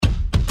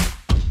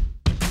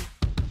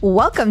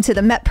Welcome to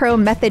the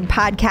MetPro Method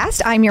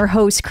Podcast. I'm your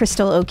host,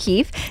 Crystal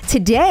O'Keefe.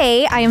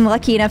 Today, I am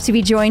lucky enough to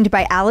be joined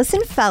by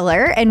Allison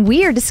Feller, and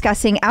we are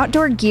discussing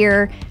outdoor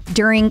gear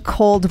during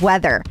cold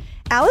weather.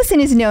 Allison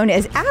is known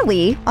as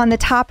Allie on the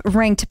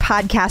top-ranked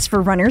podcast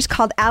for runners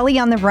called Allie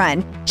on the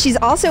Run. She's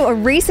also a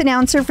race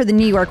announcer for the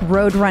New York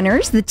Road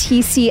Runners, the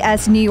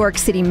TCS New York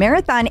City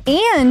Marathon,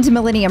 and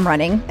Millennium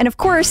Running. And of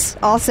course,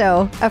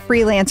 also a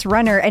freelance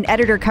runner and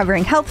editor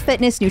covering health,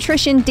 fitness,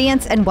 nutrition,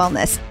 dance, and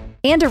wellness.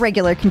 And a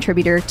regular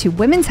contributor to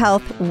Women's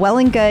Health, Well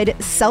and Good,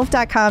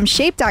 Self.com,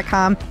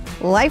 Shape.com,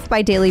 Life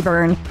by Daily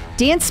Burn,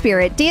 Dance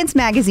Spirit, Dance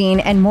Magazine,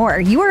 and more.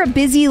 You are a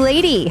busy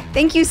lady.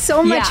 Thank you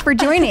so much for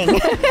joining.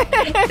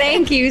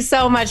 Thank you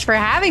so much for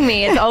having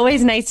me. It's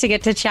always nice to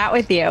get to chat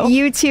with you.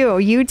 You too.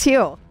 You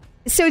too.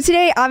 So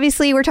today,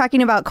 obviously, we're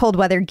talking about cold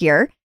weather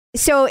gear.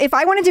 So if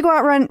I wanted to go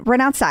out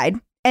run outside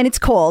and it's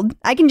cold,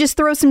 I can just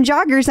throw some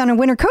joggers on a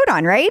winter coat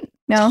on, right?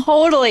 No?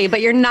 Totally.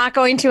 But you're not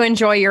going to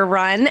enjoy your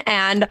run.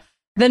 And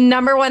the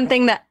number one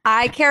thing that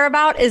I care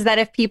about is that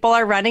if people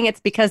are running, it's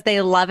because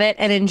they love it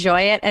and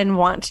enjoy it and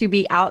want to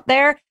be out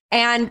there.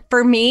 And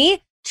for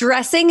me,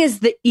 dressing is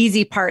the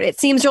easy part.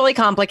 It seems really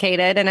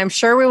complicated, and I'm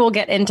sure we will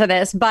get into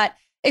this, but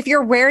if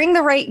you're wearing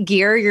the right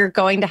gear, you're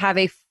going to have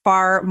a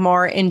far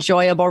more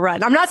enjoyable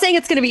run. I'm not saying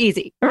it's going to be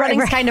easy.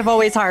 Running's kind of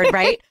always hard,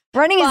 right?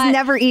 Running is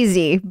never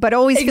easy, but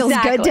always feels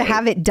good to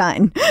have it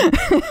done.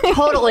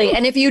 Totally.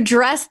 And if you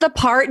dress the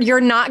part, you're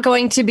not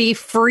going to be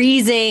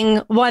freezing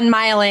 1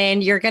 mile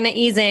in. You're going to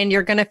ease in.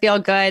 You're going to feel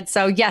good.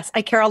 So yes,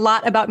 I care a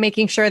lot about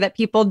making sure that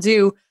people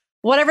do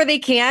whatever they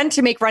can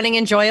to make running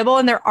enjoyable.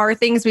 And there are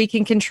things we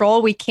can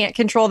control. We can't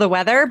control the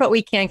weather, but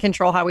we can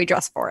control how we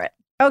dress for it.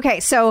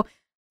 Okay. So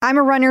I'm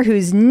a runner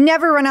who's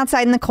never run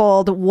outside in the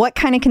cold. What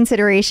kind of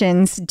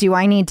considerations do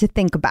I need to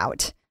think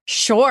about?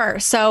 Sure.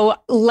 So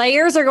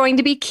layers are going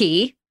to be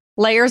key.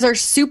 Layers are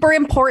super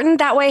important.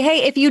 That way,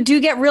 hey, if you do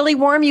get really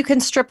warm, you can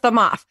strip them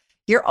off.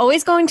 You're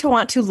always going to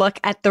want to look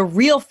at the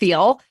real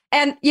feel.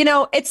 And, you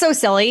know, it's so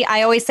silly.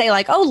 I always say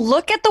like, oh,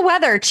 look at the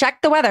weather,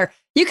 check the weather.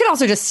 You can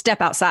also just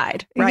step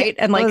outside, right?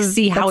 And like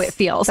see how it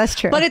feels. That's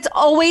true. But it's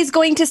always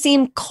going to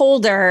seem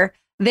colder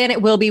than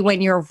it will be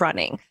when you're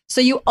running.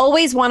 So you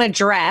always want to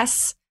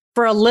dress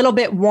for a little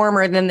bit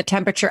warmer than the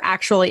temperature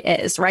actually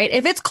is, right?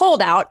 If it's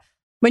cold out,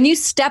 when you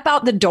step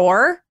out the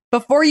door,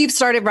 before you've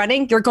started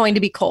running, you're going to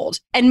be cold.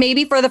 And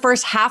maybe for the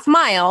first half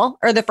mile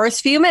or the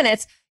first few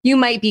minutes, you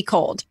might be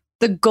cold.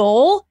 The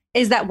goal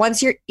is that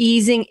once you're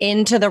easing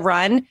into the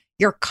run,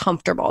 you're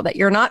comfortable, that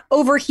you're not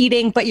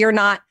overheating, but you're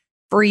not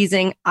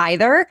freezing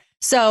either.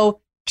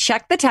 So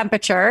check the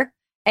temperature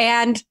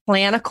and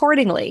plan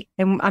accordingly.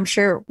 And I'm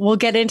sure we'll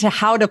get into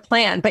how to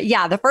plan. But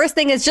yeah, the first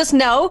thing is just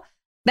know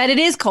that it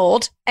is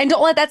cold and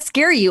don't let that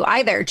scare you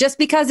either. Just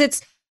because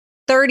it's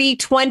 30,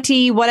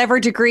 20, whatever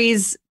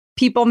degrees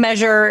people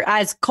measure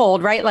as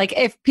cold, right? Like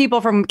if people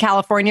from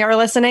California are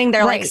listening,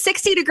 they're like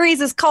 60 degrees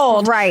is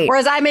cold. Right.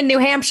 Whereas I'm in New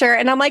Hampshire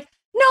and I'm like,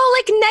 no,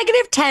 like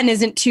 -10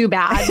 isn't too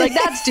bad. Like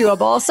that's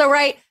doable. So,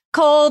 right.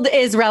 Cold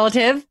is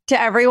relative to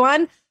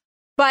everyone,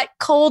 but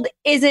cold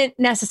isn't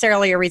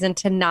necessarily a reason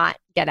to not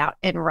get out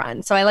and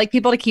run. So I like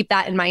people to keep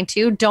that in mind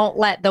too. Don't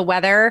let the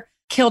weather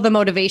kill the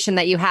motivation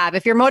that you have.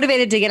 If you're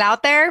motivated to get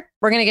out there,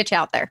 we're going to get you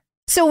out there.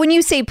 So when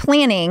you say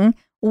planning,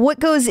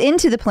 what goes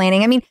into the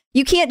planning? I mean,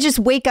 you can't just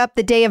wake up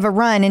the day of a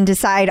run and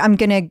decide I'm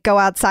going to go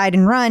outside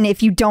and run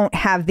if you don't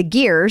have the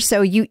gear.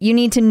 So you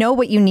need to know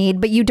what you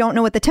need, but you don't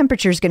know what the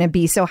temperature is going to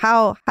be. So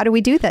how do we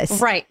do this?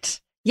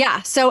 Right.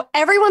 Yeah. So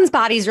everyone's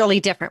body is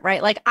really different,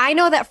 right? Like I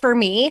know that for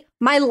me,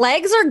 my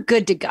legs are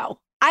good to go.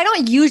 I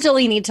don't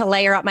usually need to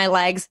layer up my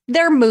legs.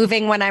 They're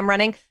moving when I'm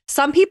running.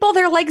 Some people,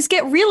 their legs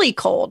get really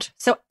cold.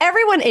 So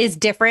everyone is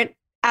different,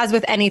 as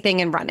with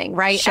anything in running,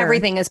 right? Sure.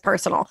 Everything is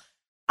personal.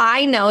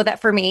 I know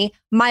that for me,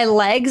 my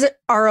legs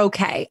are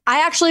okay.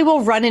 I actually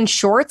will run in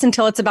shorts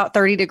until it's about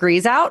 30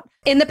 degrees out.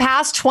 In the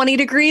past, 20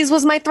 degrees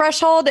was my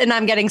threshold, and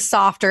I'm getting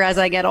softer as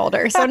I get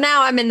older. So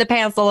now I'm in the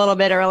pants a little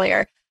bit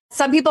earlier.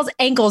 Some people's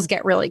ankles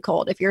get really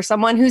cold. If you're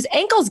someone whose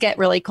ankles get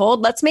really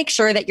cold, let's make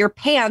sure that your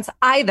pants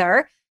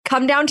either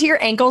come down to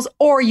your ankles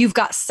or you've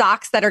got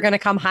socks that are going to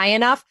come high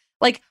enough.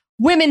 Like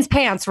women's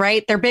pants,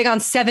 right? They're big on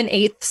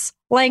 7/8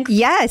 length.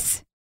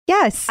 Yes.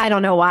 Yes. I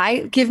don't know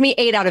why. Give me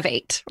 8 out of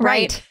 8.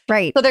 Right.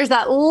 Right. So there's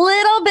that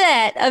little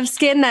bit of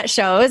skin that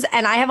shows.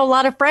 And I have a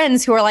lot of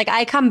friends who are like,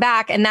 I come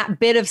back and that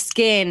bit of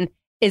skin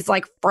is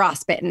like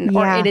frostbitten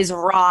or it is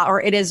raw or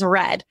it is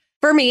red.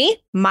 For me,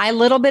 my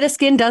little bit of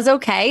skin does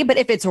okay. But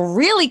if it's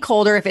really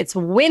cold or if it's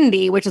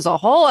windy, which is a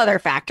whole other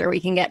factor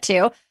we can get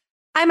to,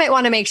 I might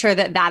want to make sure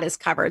that that is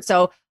covered.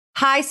 So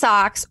high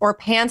socks or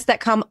pants that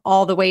come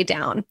all the way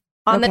down.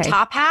 On the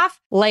top half,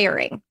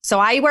 layering. So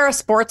I wear a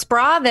sports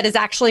bra that is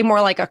actually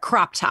more like a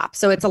crop top.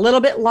 So it's a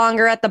little bit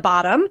longer at the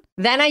bottom.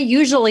 Then I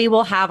usually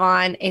will have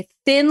on a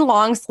thin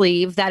long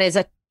sleeve that is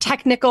a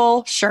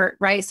technical shirt,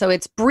 right? So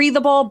it's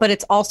breathable, but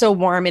it's also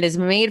warm. It is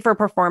made for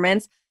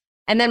performance.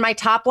 And then my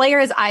top layer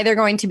is either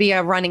going to be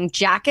a running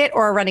jacket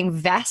or a running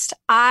vest.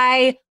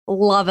 I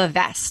love a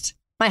vest.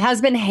 My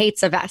husband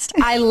hates a vest.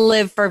 I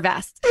live for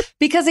vests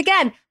because,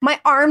 again, my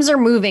arms are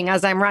moving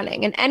as I'm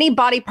running, and any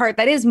body part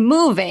that is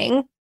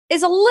moving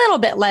is a little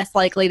bit less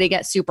likely to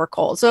get super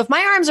cold. So if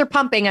my arms are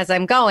pumping as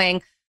I'm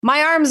going,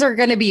 my arms are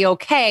going to be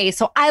okay.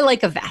 So I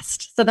like a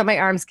vest so that my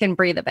arms can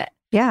breathe a bit.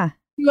 Yeah.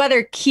 Two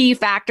other key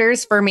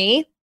factors for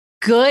me: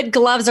 good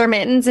gloves or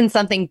mittens and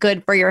something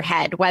good for your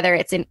head, whether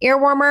it's an ear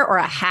warmer or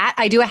a hat.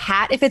 I do a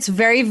hat if it's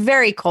very,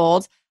 very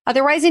cold.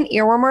 Otherwise, an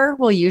ear warmer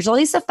will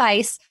usually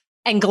suffice.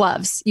 And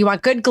gloves. You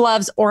want good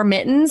gloves or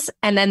mittens.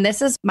 And then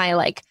this is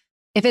my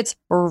if it's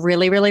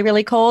really, really,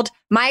 really cold,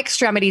 my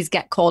extremities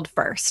get cold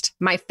first.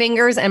 My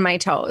fingers and my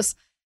toes.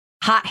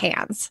 Hot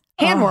hands.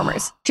 Hand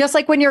warmers. Just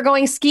like when you're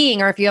going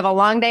skiing or if you have a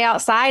long day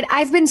outside.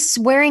 I've been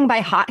swearing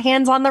by hot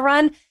hands on the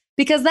run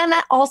because then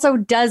that also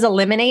does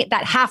eliminate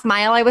that half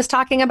mile I was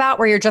talking about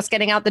where you're just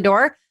getting out the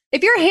door.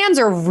 If your hands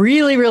are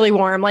really, really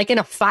warm, like in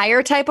a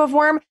fire type of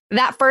warm,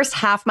 that first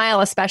half mile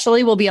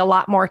especially will be a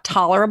lot more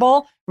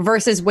tolerable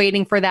versus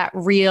waiting for that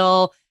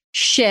real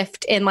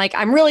shift in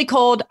I'm really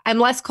cold, I'm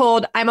less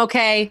cold, I'm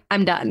okay,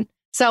 I'm done.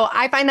 So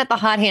I find that the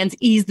hot hands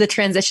ease the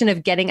transition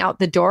of getting out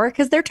the door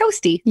because they're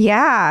toasty.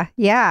 Yeah.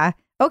 Yeah.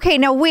 Okay.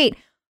 Now wait,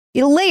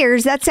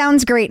 layers, that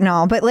sounds great and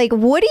all, but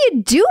what do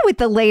you do with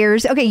the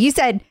layers? Okay. You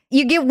said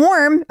you get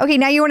warm. Okay.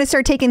 Now you want to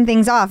start taking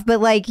things off,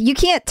 but you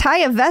can't tie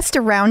a vest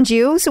around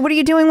you. So what are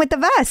you doing with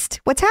the vest?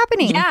 What's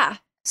happening? Yeah.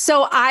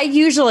 So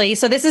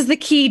this is the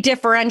key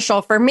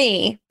differential for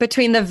me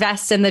between the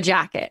vest and the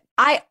jacket.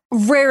 I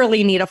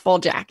rarely need a full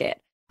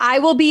jacket. I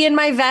will be in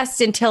my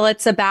vest until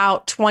it's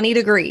about 20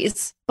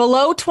 degrees.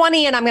 Below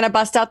 20 and I'm going to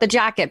bust out the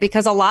jacket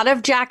because a lot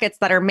of jackets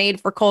that are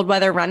made for cold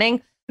weather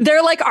running,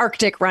 they're like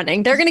Arctic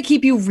running. They're going to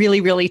keep you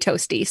really, really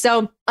toasty.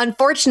 So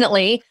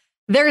unfortunately,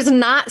 there's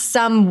not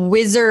some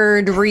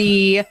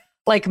wizardry,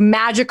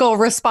 magical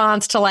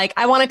response to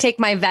I want to take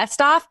my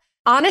vest off.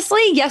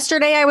 Honestly,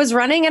 yesterday I was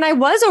running and I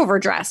was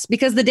overdressed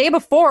because the day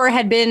before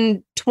had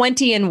been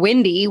 20 and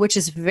windy, which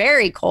is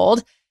very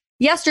cold.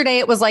 Yesterday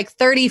it was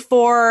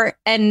 34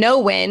 and no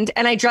wind,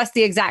 and I dressed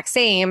the exact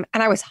same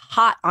and I was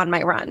hot on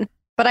my run.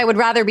 But I would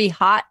rather be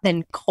hot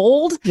than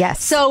cold.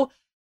 Yes. So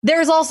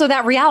there's also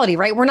that reality,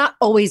 right? We're not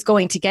always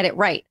going to get it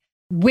right.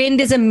 Wind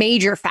is a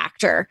major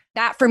factor.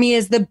 That for me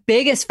is the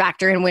biggest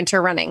factor in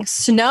winter running.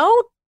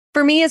 Snow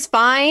for me is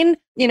fine.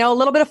 A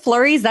little bit of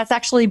flurries. That's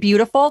actually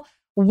beautiful.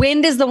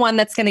 Wind is the one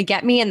that's going to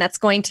get me, and that's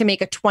going to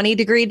make a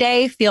 20-degree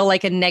day feel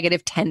like a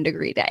negative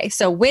 10-degree day.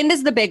 So wind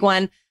is the big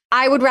one.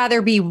 I would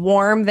rather be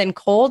warm than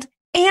cold,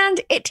 and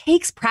it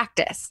takes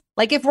practice.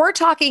 If we're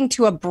talking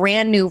to a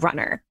brand new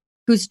runner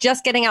who's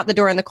just getting out the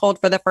door in the cold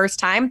for the first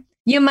time,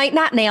 you might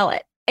not nail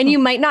it, and you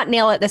might not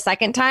nail it the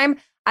second time.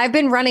 I've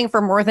been running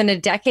for more than a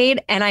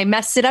decade, and I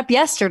messed it up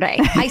yesterday.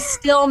 I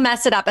still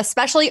mess it up,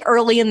 especially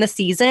early in the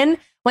season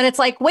when it's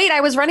wait,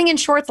 I was running in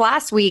shorts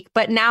last week,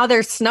 but now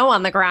there's snow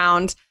on the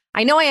ground.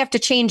 I know I have to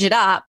change it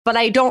up, but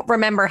I don't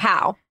remember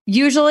how.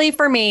 Usually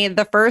for me,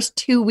 the first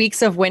 2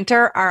 weeks of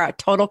winter are a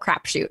total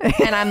crapshoot.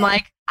 And I'm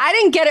I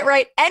didn't get it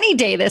right any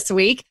day this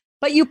week,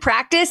 but you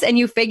practice and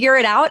you figure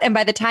it out. And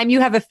by the time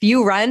you have a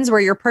few runs where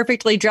you're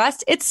perfectly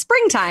dressed, it's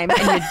springtime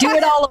and you do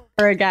it all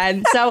over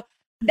again. So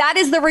that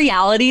is the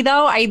reality,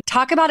 though. I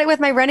talk about it with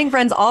my running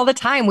friends all the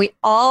time. We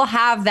all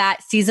have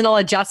that seasonal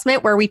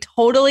adjustment where we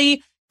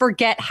totally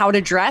forget how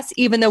to dress,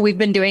 even though we've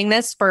been doing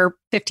this for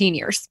 15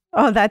 years.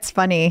 Oh, that's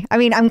funny. I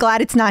mean, I'm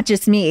glad it's not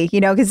just me,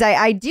 because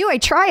I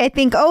try, I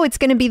think, oh, it's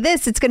going to be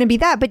this, it's going to be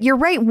that. But you're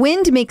right.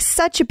 Wind makes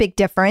such a big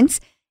difference.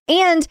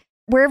 And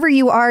wherever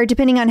you are,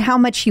 depending on how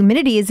much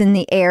humidity is in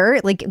the air,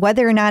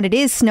 whether or not it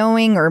is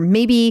snowing, or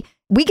maybe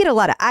we get a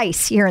lot of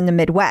ice here in the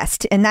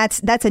Midwest. And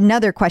that's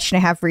another question I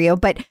have for you.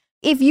 But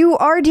if you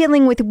are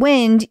dealing with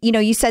wind,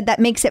 you said that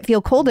makes it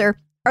feel colder.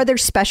 Are there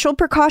special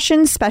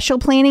precautions, special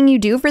planning you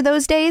do for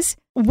those days?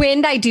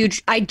 Wind,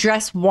 I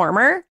dress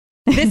warmer.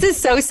 This is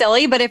so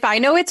silly, but if I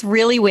know it's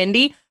really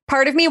windy,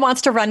 part of me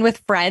wants to run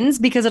with friends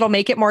because it'll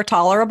make it more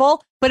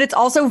tolerable. But it's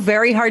also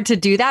very hard to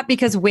do that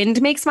because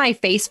wind makes my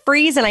face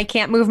freeze and I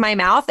can't move my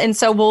mouth. And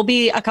so we'll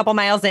be a couple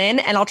miles in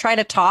and I'll try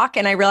to talk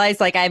and I realize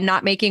I'm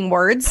not making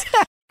words.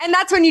 And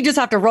that's when you just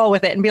have to roll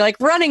with it and be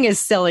running is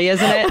silly,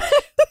 isn't it?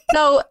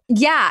 So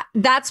yeah,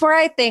 that's where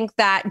I think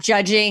that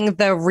judging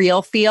the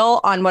real feel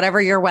on whatever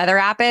your weather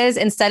app is,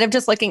 instead of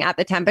just looking at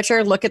the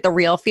temperature, look at the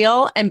real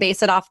feel and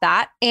base it off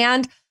that.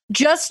 And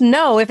just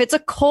know if it's a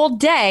cold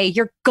day,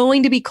 you're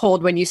going to be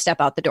cold when you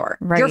step out the door.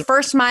 Right. Your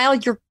first mile,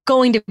 you're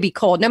going to be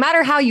cold, no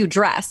matter how you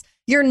dress.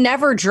 You're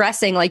never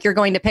dressing like you're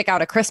going to pick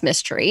out a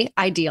Christmas tree,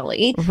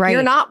 ideally. Right.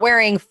 You're not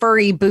wearing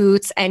furry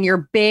boots and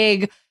your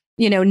big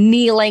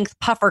knee-length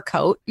puffer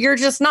coat. You're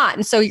just not.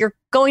 And so you're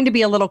going to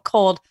be a little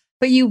cold,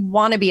 but you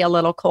want to be a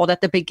little cold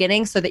at the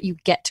beginning so that you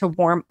get to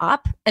warm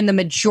up and the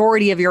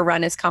majority of your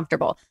run is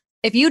comfortable.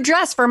 If you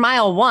dress for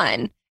mile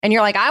 1 and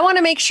you're I want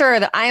to make sure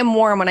that I am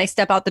warm when I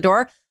step out the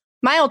door,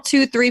 mile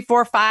 2, 3,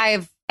 4,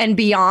 5, and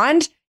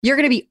beyond, you're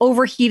going to be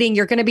overheating.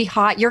 You're going to be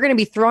hot. You're going to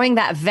be throwing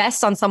that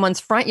vest on someone's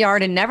front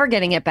yard and never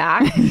getting it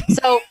back.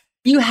 So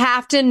you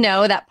have to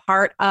know that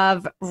part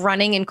of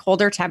running in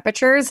colder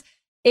temperatures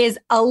is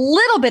a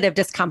little bit of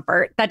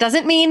discomfort. That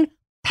doesn't mean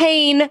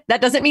pain.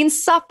 That doesn't mean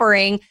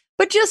suffering,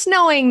 but just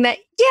knowing that,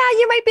 yeah,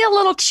 you might be a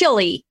little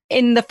chilly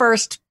in the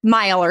first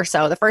mile or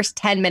so, the first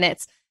 10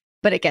 minutes,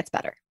 but it gets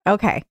better.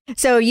 Okay.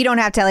 So you don't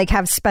have to like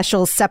have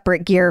special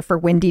separate gear for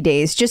windy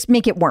days. Just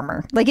make it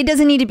warmer. Like it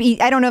doesn't need to be,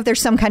 I don't know if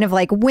there's some kind of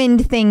like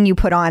wind thing you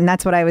put on.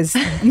 That's what I was. I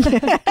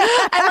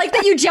like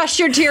that you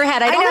gestured to your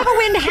head. I don't have a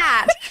wind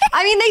hat.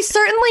 I mean, they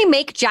certainly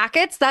make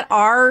jackets that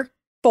are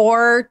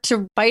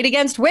to fight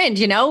against wind,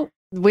 you know?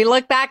 We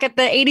look back at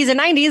the 80s and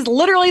 90s,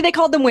 literally they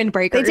called them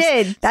windbreakers. They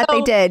did.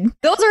 They did.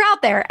 Those are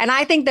out there. And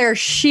I think they're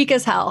chic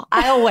as hell.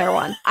 I'll wear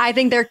one. I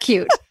think they're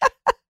cute.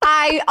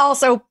 I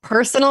also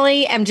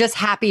personally am just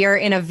happier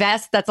in a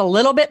vest that's a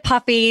little bit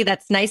puffy,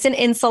 that's nice and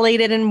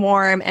insulated and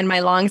warm, and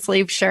my long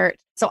sleeve shirt.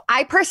 So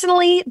I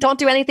personally don't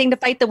do anything to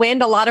fight the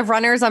wind. A lot of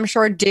runners, I'm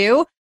sure,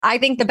 do. I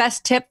think the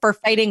best tip for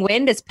fighting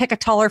wind is pick a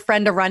taller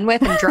friend to run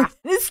with and draft.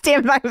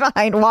 Stand right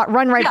behind,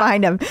 run right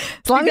behind him.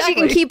 As long as you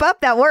can keep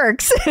up, that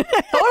works.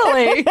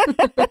 Totally.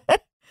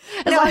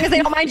 As long as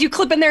they don't mind you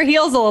clipping their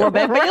heels a little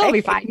bit, but you'll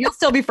be fine. You'll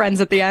still be friends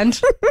at the end.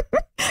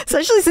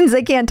 Especially since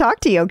they can't talk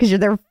to you because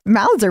their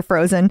mouths are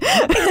frozen.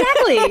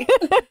 Exactly.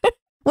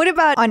 What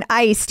about on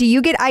ice? Do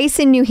you get ice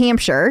in New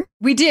Hampshire?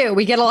 We do.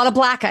 We get a lot of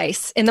black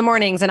ice in the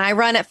mornings, and I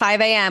run at 5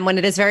 a.m. when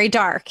it is very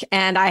dark,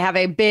 and I have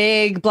a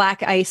big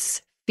black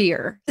ice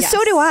fear. Yes.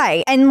 So do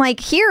I. And like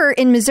here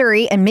in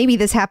Missouri, and maybe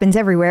this happens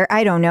everywhere,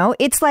 I don't know.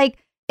 It's like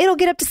it'll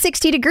get up to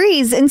 60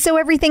 degrees. And so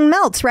everything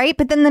melts, right?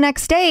 But then the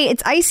next day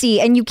it's icy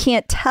and you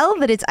can't tell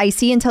that it's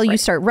icy until you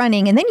start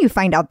running. And then you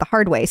find out the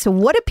hard way. So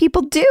what do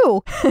people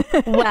do?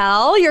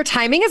 Well, your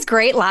timing is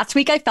great. Last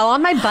week I fell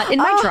on my butt in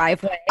my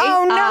driveway.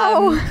 Oh,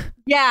 no.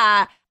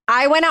 Yeah.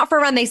 I went out for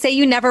a run. They say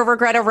you never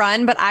regret a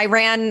run, but I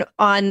ran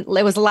it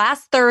was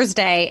last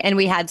Thursday and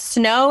we had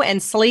snow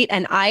and sleet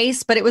and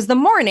ice, but it was the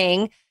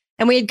morning.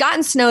 And we had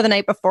gotten snow the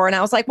night before. And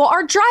I was like, well,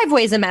 our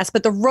driveway's a mess,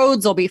 but the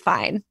roads will be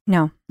fine.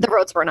 No, the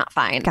roads were not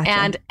fine. Gotcha.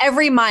 And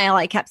every mile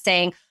I kept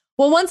saying,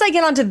 well, once I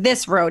get onto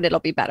this road,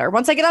 it'll be better.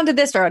 Once I get onto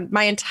this road,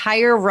 my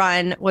entire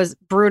run was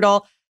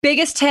brutal.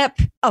 Biggest tip,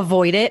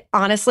 avoid it.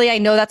 Honestly, I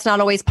know that's not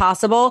always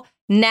possible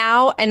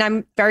now. And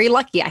I'm very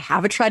lucky. I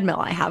have a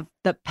treadmill. I have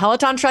the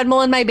Peloton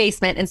treadmill in my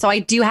basement. And so I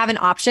do have an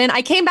option.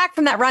 I came back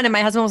from that run and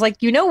my husband was like,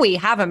 we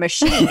have a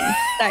machine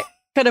that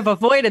could have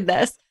avoided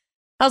this.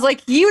 I was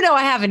like,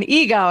 I have an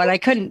ego and I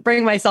couldn't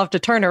bring myself to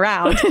turn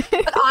around.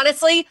 But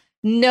honestly,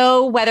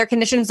 no weather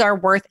conditions are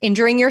worth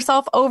injuring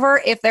yourself over.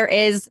 If there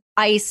is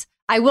ice,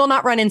 I will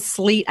not run in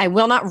sleet. I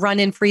will not run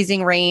in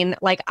freezing rain.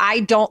 Like, I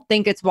don't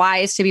think it's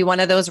wise to be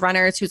one of those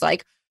runners who's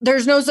like,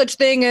 there's no such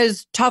thing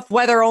as tough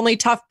weather, only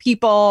tough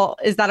people.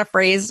 Is that a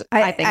phrase?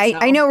 I think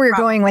so. I know where you're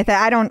going with it.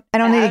 I don't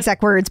know the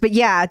exact words, but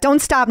yeah, don't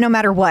stop no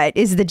matter what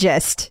is the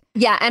gist.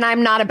 Yeah. And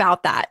I'm not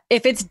about that.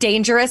 If it's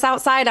dangerous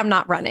outside, I'm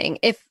not running.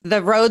 If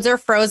the roads are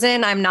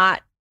frozen, I'm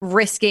not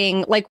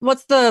risking, like,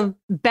 what's the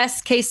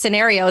best case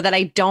scenario that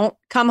I don't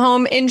come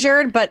home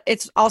injured, but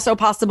it's also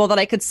possible that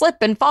I could slip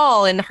and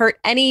fall and hurt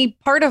any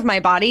part of my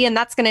body. And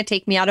that's going to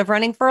take me out of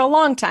running for a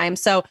long time.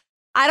 So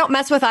I don't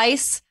mess with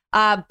ice.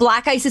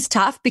 Black ice is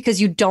tough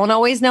because you don't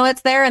always know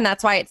it's there. And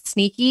that's why it's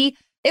sneaky.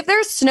 If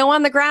there's snow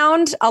on the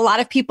ground, a lot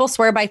of people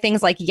swear by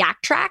things like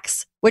yak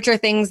tracks, which are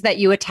things that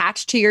you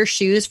attach to your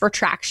shoes for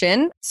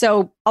traction.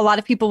 So a lot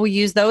of people will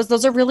use those.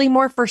 Those are really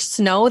more for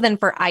snow than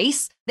for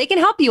ice. They can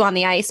help you on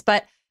the ice,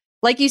 but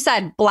like you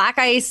said, black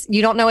ice,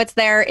 you don't know it's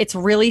there. It's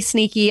really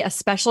sneaky,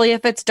 especially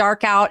if it's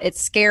dark out. It's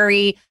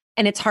scary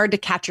and it's hard to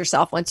catch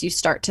yourself once you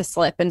start to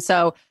slip. And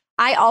so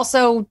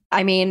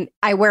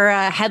I wear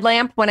a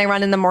headlamp when I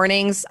run in the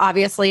mornings.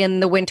 Obviously, in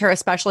the winter,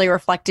 especially,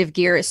 reflective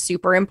gear is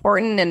super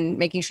important and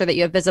making sure that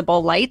you have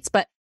visible lights.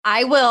 But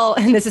I will,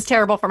 and this is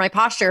terrible for my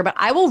posture, but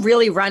I will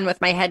really run with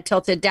my head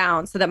tilted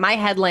down so that my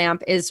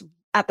headlamp is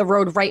at the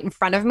road right in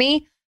front of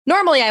me.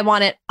 Normally, I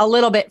want it a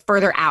little bit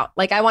further out.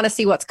 Like, I want to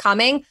see what's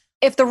coming.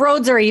 If the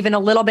roads are even a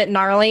little bit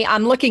gnarly,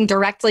 I'm looking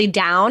directly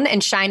down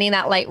and shining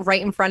that light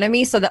right in front of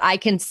me so that I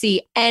can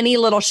see any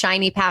little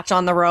shiny patch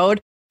on the road.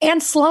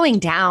 And slowing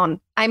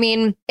down. I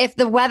mean, if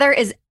the weather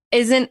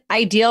isn't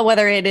ideal,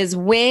 whether it is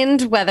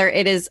wind, whether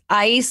it is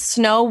ice,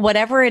 snow,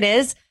 whatever it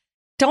is,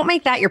 don't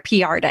make that your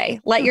PR day.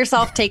 Let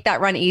yourself take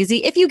that run easy.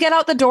 If you get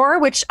out the door,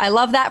 which I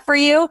love that for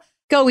you,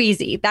 go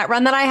easy. That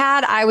run that I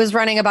had, I was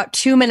running about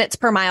 2 minutes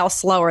per mile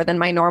slower than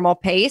my normal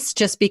pace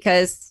just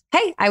because,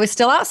 hey, I was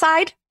still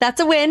outside.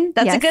 That's a win.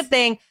 That's a good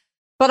thing.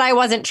 But I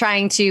wasn't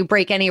trying to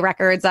break any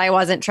records. I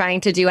wasn't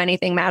trying to do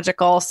anything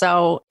magical.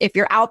 So if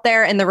you're out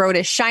there and the road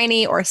is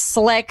shiny or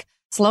slick,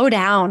 slow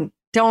down.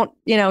 Don't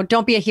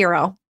be a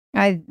hero.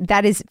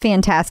 That is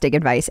fantastic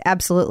advice.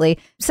 Absolutely.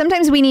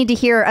 Sometimes we need to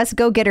hear, us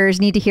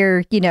go-getters need to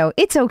hear,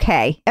 it's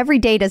okay. Every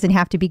day doesn't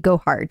have to be go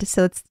hard.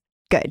 So it's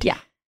good. Yeah.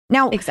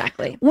 Now,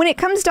 exactly. When it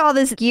comes to all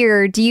this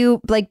gear, do you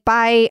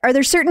are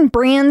there certain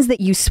brands that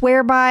you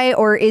swear by,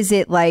 or is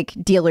it like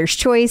dealer's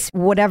choice,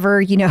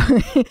 whatever,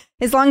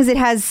 as long as it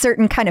has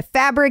certain kind of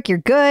fabric, you're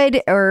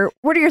good? Or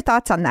what are your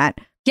thoughts on that?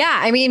 Yeah,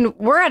 I mean,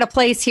 we're at a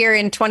place here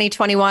in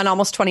 2021,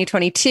 almost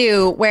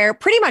 2022, where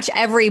pretty much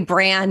every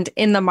brand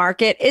in the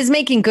market is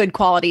making good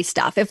quality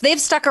stuff. If they've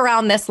stuck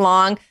around this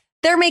long,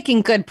 they're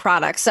making good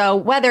products. So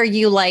whether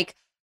you like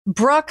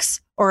Brooks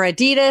or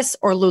Adidas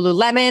or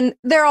Lululemon,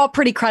 they're all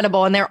pretty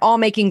credible and they're all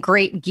making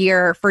great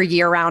gear for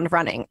year-round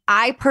running.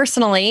 I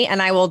personally,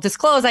 and I will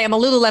disclose, I am a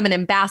Lululemon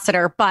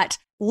ambassador, but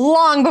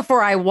long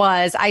before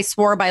I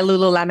swore by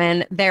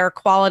Lululemon. Their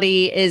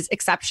quality is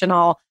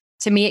exceptional.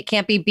 To me, it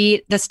can't be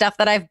beat. The stuff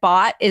that I've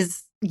bought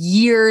is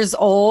years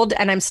old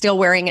and I'm still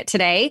wearing it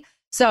today.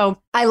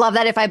 So I love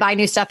that if I buy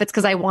new stuff, it's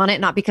because I want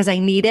it, not because I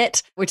need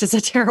it, which is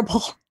a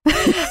terrible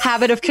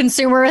habit of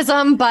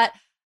consumerism. But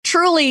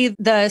truly,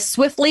 the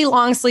Swiftly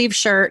long sleeve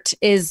shirt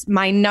is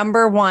my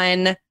number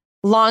one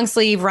long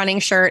sleeve running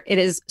shirt. It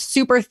is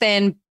super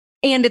thin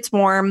and it's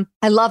warm.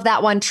 I love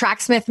that one.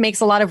 Tracksmith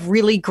makes a lot of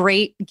really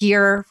great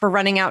gear for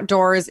running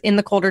outdoors in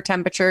the colder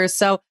temperatures.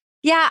 So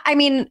yeah, I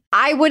mean,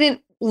 I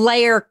wouldn't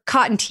layer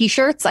cotton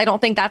t-shirts. I don't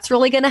think that's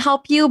really going to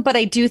help you, but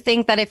I do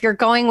think that if you're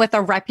going with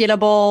a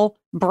reputable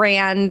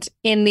brand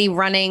in the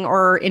running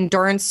or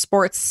endurance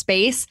sports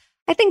space,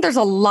 I think there's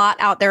a lot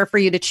out there for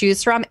you to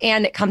choose from,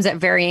 and it comes at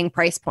varying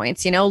price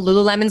points. You know,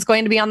 Lululemon's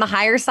going to be on the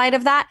higher side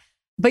of that,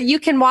 but you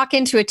can walk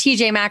into a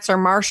TJ Maxx or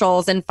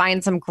Marshalls and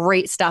find some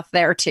great stuff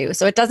there too.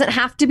 So it doesn't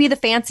have to be the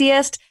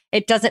fanciest.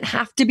 It doesn't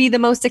have to be the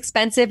most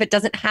expensive. It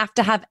doesn't have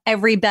to have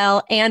every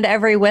bell and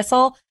every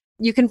whistle.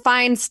 You can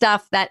find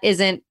stuff that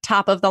isn't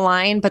top of the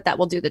line, but that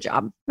will do the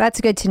job.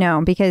 That's good to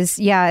know because,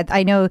 yeah,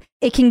 I know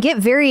it can get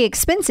very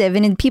expensive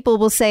and people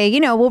will say, you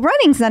know, well,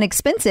 running's not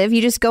expensive.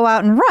 You just go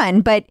out and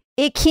run. But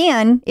it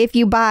can, if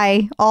you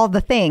buy all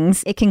the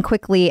things, it can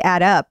quickly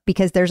add up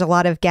because there's a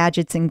lot of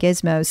gadgets and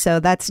gizmos.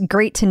 So that's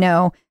great to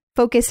know.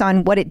 Focus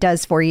on what it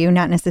does for you,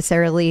 not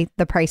necessarily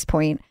the price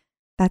point.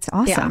 That's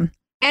awesome. Yeah.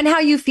 And how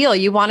you feel.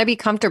 You want to be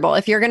comfortable.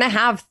 If you're going to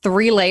have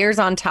 3 layers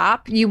on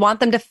top, you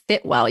want them to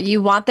fit well.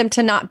 You want them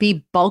to not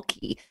be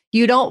bulky.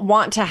 You don't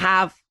want to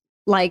have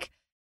like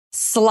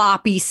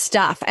sloppy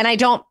stuff. And I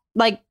don't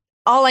like,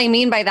 all I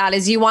mean by that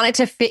is you want it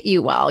to fit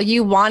you well.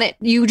 You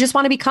just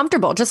want to be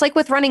comfortable. Just like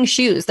with running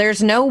shoes,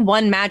 there's no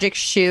one magic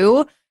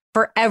shoe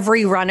for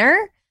every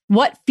runner.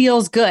 What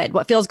feels good?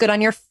 What feels good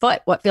on your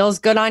foot? What feels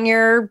good on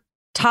your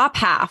top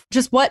half?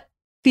 Just what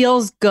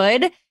feels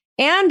good.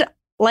 And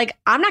like,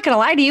 I'm not going to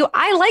lie to you.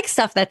 I like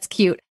stuff that's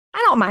cute.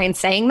 I don't mind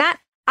saying that.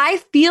 I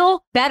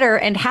feel better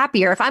and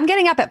happier if I'm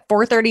getting up at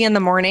 4:30 in the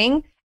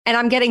morning and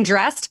I'm getting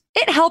dressed.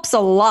 It helps a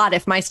lot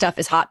if my stuff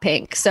is hot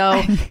pink.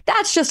 So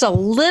that's just a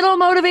little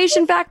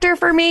motivation factor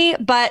for me.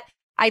 But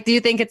I do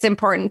think it's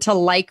important to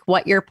like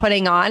what you're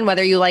putting on,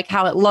 whether you like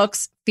how it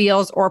looks,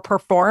 feels, or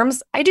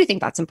performs. I do think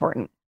that's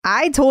important.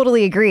 I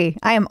totally agree.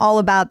 I am all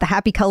about the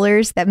happy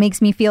colors. That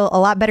makes me feel a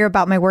lot better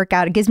about my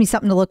workout. It gives me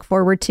something to look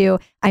forward to.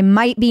 I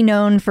might be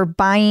known for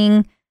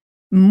buying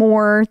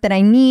more than I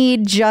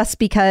need just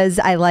because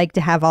I like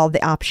to have all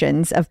the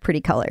options of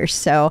pretty colors.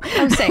 So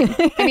I'm saying,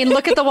 I mean,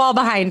 look at the wall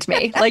behind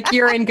me. Like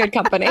you're in good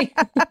company.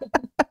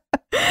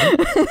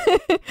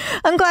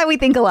 I'm glad we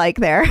think alike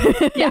there.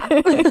 Yeah.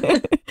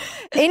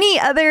 Any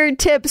other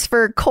tips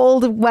for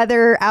cold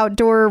weather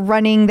outdoor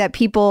running that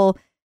people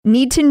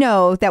need to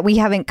know that we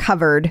haven't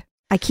covered?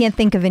 I can't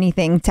think of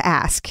anything to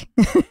ask.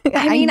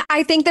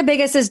 I think the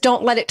biggest is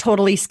don't let it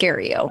totally scare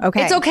you.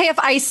 Okay. It's okay if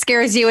ice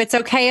scares you. It's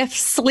okay if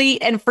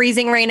sleet and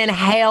freezing rain and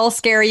hail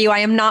scare you. I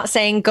am not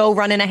saying go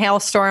run in a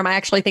hailstorm. I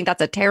actually think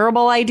that's a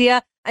terrible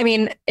idea. I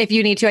mean, if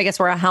you need to, I guess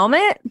wear a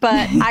helmet,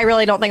 but I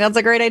really don't think that's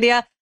a great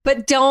idea.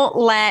 But don't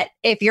let,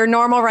 if your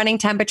normal running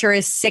temperature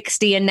is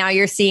 60 and now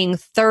you're seeing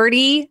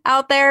 30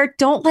 out there,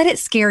 don't let it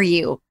scare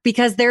you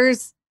because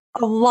there's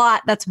a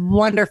lot that's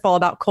wonderful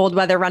about cold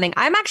weather running.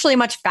 I'm actually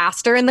much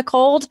faster in the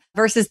cold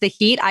versus the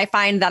heat. I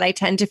find that I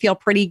tend to feel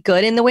pretty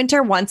good in the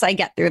winter once I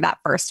get through that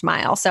first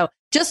mile. So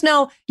just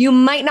know you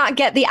might not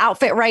get the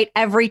outfit right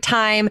every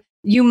time.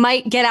 You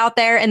might get out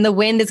there and the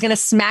wind is going to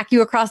smack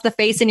you across the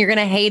face and you're going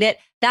to hate it.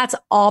 That's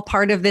all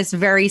part of this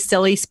very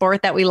silly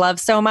sport that we love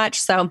so much.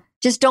 So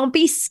just don't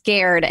be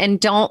scared and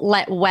don't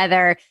let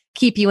weather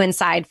keep you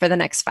inside for the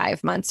next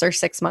 5 months or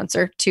 6 months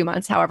or 2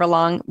 months, however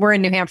long. We're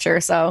in New Hampshire,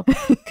 so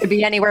could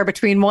be anywhere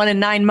between 1 and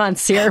 9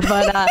 months here.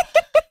 But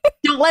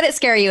don't let it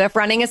scare you. If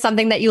running is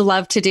something that you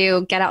love to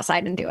do, get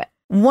outside and do it.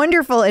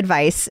 Wonderful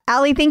advice.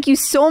 Allie, thank you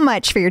so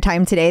much for your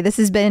time today. This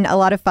has been a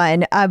lot of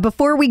fun.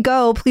 Before we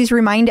go, please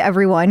remind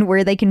everyone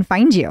where they can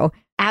find you.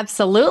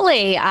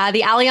 Absolutely.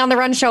 The Allie on the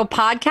Run Show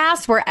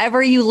podcast,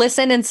 wherever you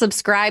listen and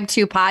subscribe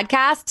to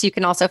podcasts. You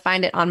can also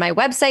find it on my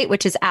website,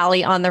 which is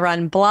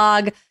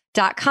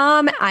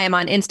allieontherunblog.com. I am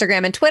on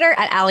Instagram and Twitter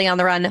at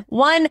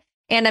AllieOnTheRun1,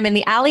 and I'm in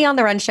the Allie on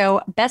the Run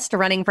Show Best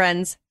Running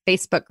Friends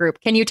Facebook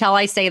group. Can you tell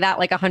I say that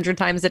like 100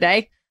 times a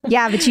day?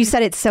 Yeah, but you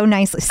said it so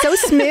nicely. So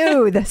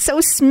smooth. So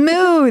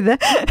smooth.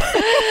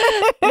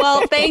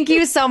 Well, thank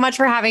you so much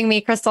for having me,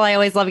 Crystal. I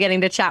always love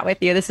getting to chat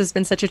with you. This has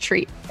been such a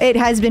treat. It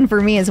has been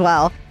for me as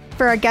well.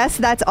 For our guests,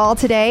 that's all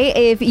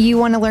today. If you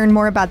want to learn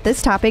more about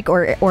this topic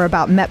or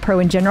about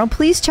MetPro in general,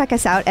 please check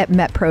us out at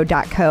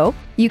metpro.co.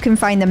 You can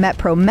find the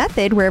MetPro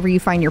Method wherever you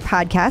find your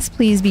podcast.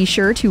 Please be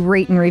sure to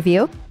rate and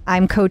review.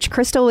 I'm Coach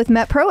Crystal with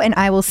MetPro, and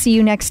I will see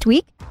you next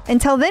week.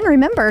 Until then,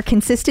 remember,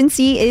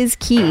 consistency is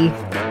key.